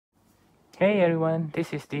Hey everyone,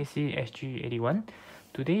 this is DCSG 81.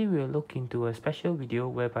 Today we'll look into a special video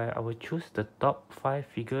whereby I will choose the top 5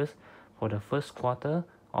 figures for the first quarter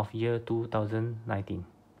of year 2019.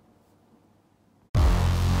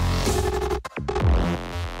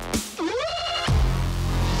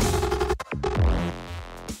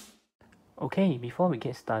 Okay, before we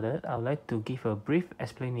get started, I would like to give a brief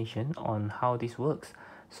explanation on how this works.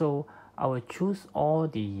 So I will choose all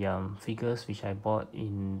the figures which I bought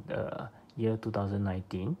in the year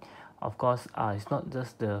 2019. Of course, it's not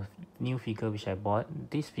just the new figure which I bought.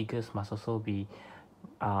 These figures must also be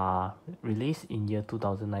released in year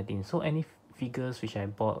 2019. So any figures which I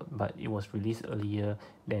bought but it was released earlier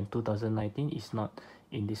than 2019 is not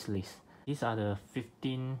in this list. These are the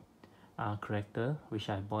 15 character which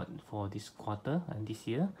I bought for this quarter and this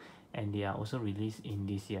year, and they are also released in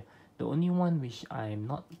this year. The only one which I'm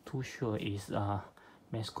not too sure is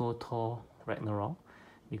Mezco Thor Ragnarok,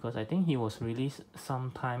 because I think he was released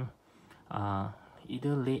sometime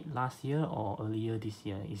either late last year or earlier this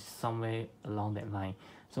year. Is somewhere along that line,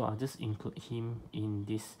 so I'll just include him in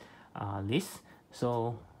this list.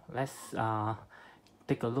 So let's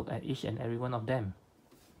take a look at each and every one of them.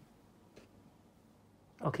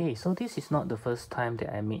 Okay, so this is not the first time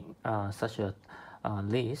that I make such a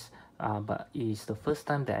list, but it's the first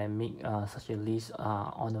time that I make such a list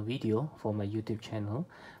on a video for my YouTube channel.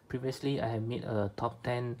 Previously, I have made a top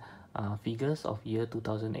 10 figures of year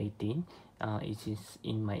 2018. It is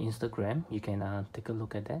in my Instagram. You can take a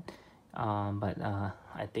look at that. But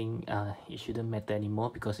I think it shouldn't matter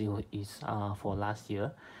anymore because it is for last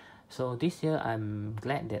year. So this year, I'm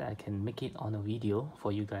glad that I can make it on a video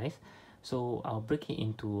for you guys. So I'll break it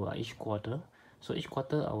into each quarter. So each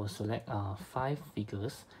quarter I will select 5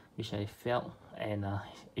 figures which I felt and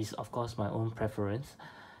is of course my own preference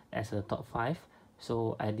as a top 5.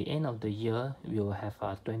 So at the end of the year we will have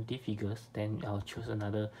 20 figures. Then I'll choose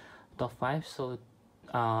another top 5. So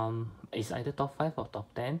it's either top 5 or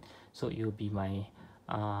top 10. So it will be my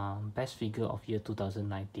best figure of year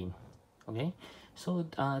 2019. Okay, so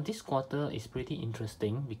this quarter is pretty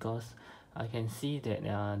interesting because I can see that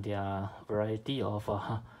there are variety of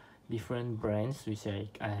different brands which I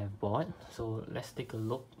have bought. So let's take a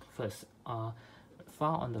look first. Far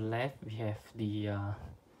on the left we have the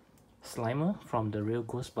Slimer from the Real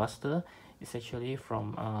Ghostbuster. It's actually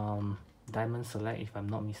from Diamond Select if I'm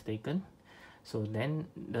not mistaken. So then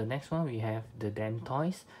the next one we have the Damn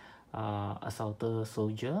Toys Assaulter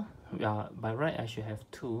Soldier. By right I should have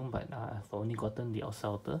 2, but I've only gotten the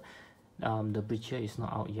Assaulter. The Breacher is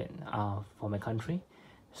not out yet for my country.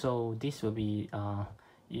 So this will be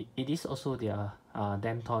it is also their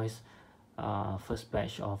Damn Toys first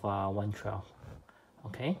batch of 112.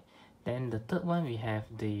 Okay, then the third one we have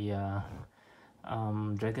the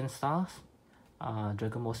Dragon Stars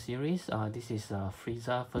Dragon Ball series. This is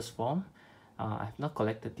Frieza first form. I've not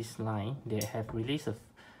collected this line. They have released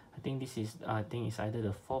I think this is it's either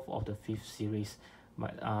the 4th or the 5th series,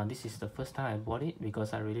 but this is the first time I bought it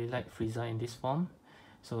because I really like Frieza in this form.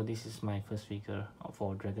 So this is my first figure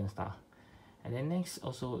for Dragon Star. And then next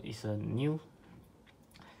also is a new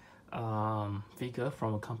figure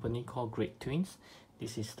from a company called Great Twins.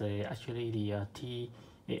 This is actually the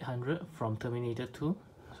T800 from Terminator 2.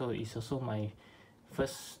 So it's also my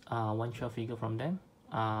first 112 figure from them.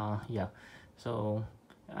 Yeah, so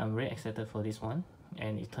I'm very excited for this one,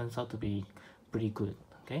 and it turns out to be pretty good.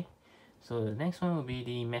 Okay, so the next one will be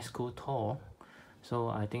the Mezco Thor. So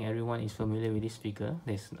I think everyone is familiar with this figure.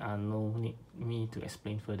 There's no need me to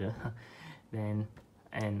explain further. Then,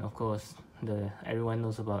 and of course everyone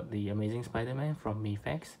knows about the Amazing Spider-Man from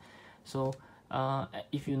Mafex. So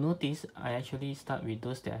if you notice, I actually start with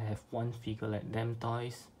those that I have one figure, like Damn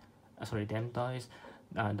Toys,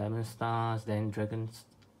 Diamond Stars, then Dragon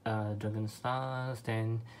Stars,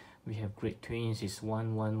 then we have Great Twins is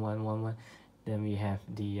 11111. Then we have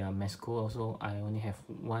the Mezco also. I only have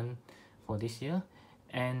 1 for this year.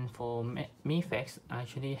 And for Mafex, I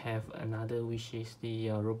actually have another, which is the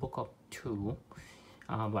Robocop 2,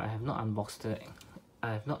 but I have not unboxed it.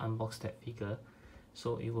 I have not unboxed that figure,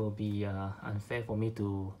 so it will be unfair for me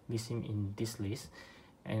to list him in this list.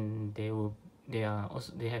 And they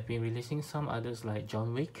have been releasing some others like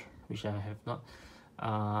John Wick, which I have not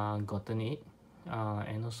gotten it.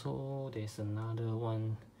 And also there's another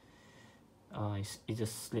one. It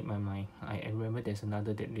just slipped my mind. I remember there's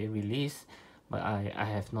another that they released, but I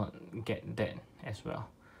have not get that as well.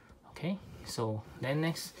 Okay, so then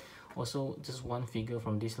next, also just one figure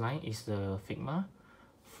from this line is the Figma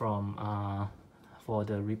from for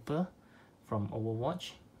the Reaper from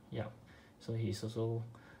Overwatch. Yeah, so he's also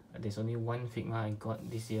there's only one Figma I got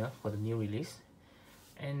this year for the new release.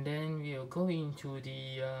 And then we'll go into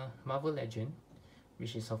the Marvel Legend,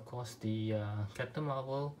 which is of course the Captain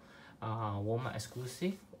Marvel Walmart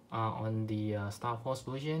exclusive on the Star Force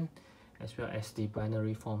version, as well as the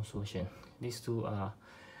Binary Forms version. These two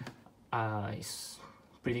is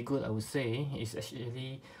pretty good, I would say. It's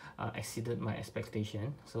actually exceeded my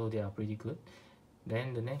expectation, so they are pretty good.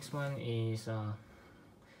 Then the next one is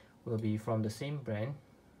will be from the same brand.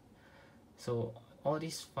 So all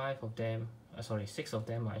these six of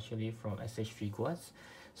them are actually from SH Figuarts.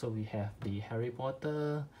 So we have the Harry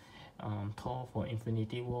Potter, Thor for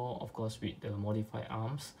Infinity War, of course with the modified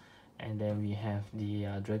arms, and then we have the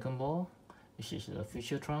Dragon Ball, which is the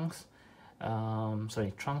Future Trunks,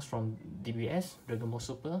 Trunks from DBS, Dragon Ball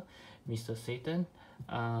Super, Mr. Satan,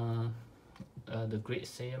 the Great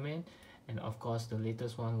Saiyaman, and of course the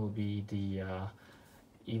latest one will be the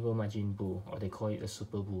Evil Majin Buu, or they call it the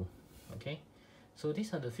Super Buu. Okay, so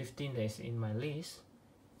these are the 15 that is in my list,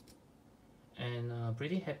 and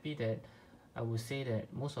pretty happy that I would say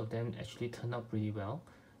that most of them actually turned out pretty well.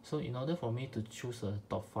 So in order for me to choose a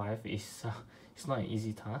top 5 is it's not an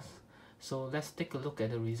easy task. So let's take a look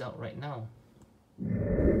at the result right now.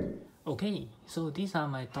 Okay, so these are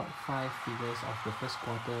my top 5 figures of the first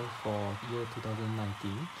quarter for year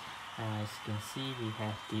 2019. As you can see, we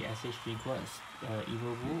have the SH Figuarts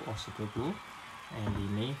Evil Buu or Super Buu, and the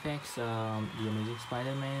Mafex, the Amazing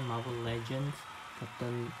Spider-Man, Marvel Legends,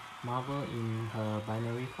 Captain Marvel in her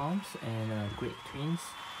binary forms, and Great Twins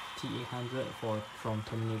T800 from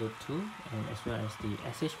Terminator 2, and as well as the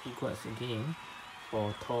SH Figuarts again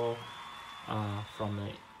for Thor from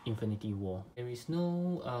the Infinity War. There is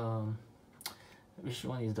no which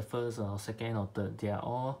one is the first or second or third. They are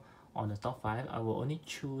all on the top 5. I will only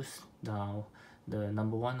choose the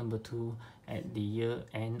number 1, number 2 at the year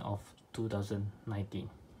end of 2019.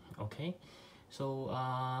 Okay, so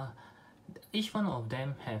each one of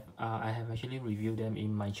them have I have actually reviewed them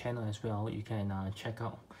in my channel as well. You can check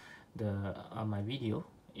out the my video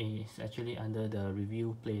is actually under the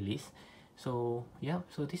review playlist. So yeah,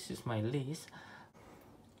 so this is my list,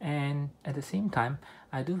 and at the same time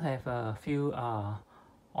I do have a few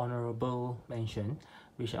honorable mention,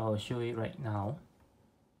 which I will show you right now.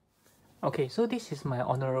 Okay, so this is my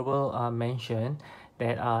honorable mention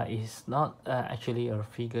that is not actually a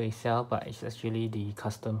figure itself, but it's actually the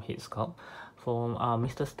custom head sculpt from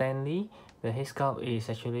Mr. Stanley. The head sculpt is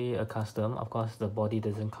actually a custom. Of course, the body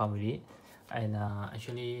doesn't come with it, and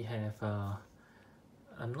actually have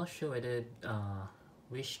I'm not sure whether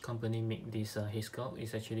which company make this head sculpt.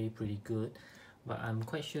 It's actually pretty good, but I'm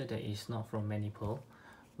quite sure that it's not from Manipul,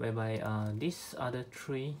 whereby these other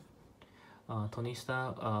 3, Tony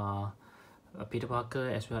Stark, Peter Parker,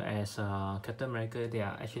 as well as Captain America, they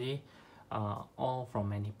are actually all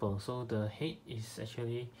from Manipul. So the head is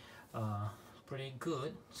actually pretty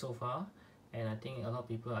good so far, and I think a lot of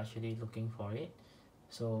people are actually looking for it.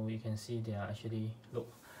 So you can see they are actually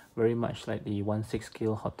look very much like the 1/6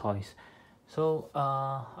 scale Hot Toys. So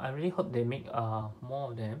I really hope they make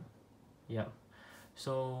more of them. Yeah,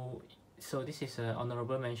 so this is an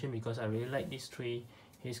honorable mention because I really like these 3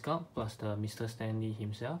 head sculpt plus the Mr. Stanley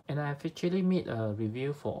himself, and I've actually made a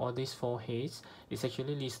review for all these 4 heads. It's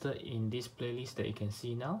actually listed in this playlist that you can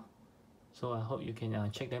see now, so I hope you can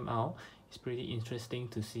check them out. It's pretty interesting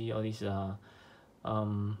to see all these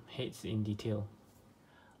heads in detail.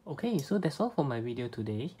 Okay, so that's all for my video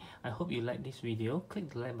today. I hope you like this video. Click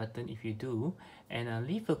the like button if you do, and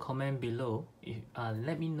leave a comment below.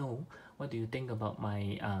 Let me know what do you think about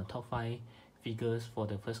my top 5 figures for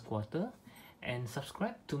the first quarter, and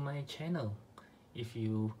subscribe to my channel if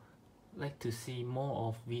you like to see more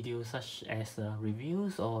of videos such as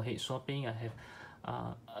reviews or head swapping. I have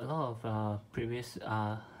a lot of previous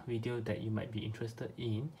videos that you might be interested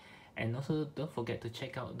in, and also don't forget to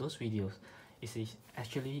check out those videos. It is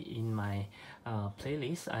actually in my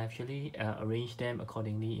playlist. I actually arranged them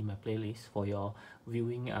accordingly in my playlist for your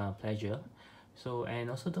viewing pleasure. So,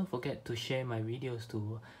 and also don't forget to share my videos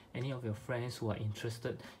to any of your friends who are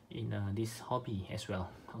interested in this hobby as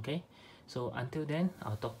well. Okay, so until then,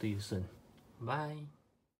 I'll talk to you soon. Bye.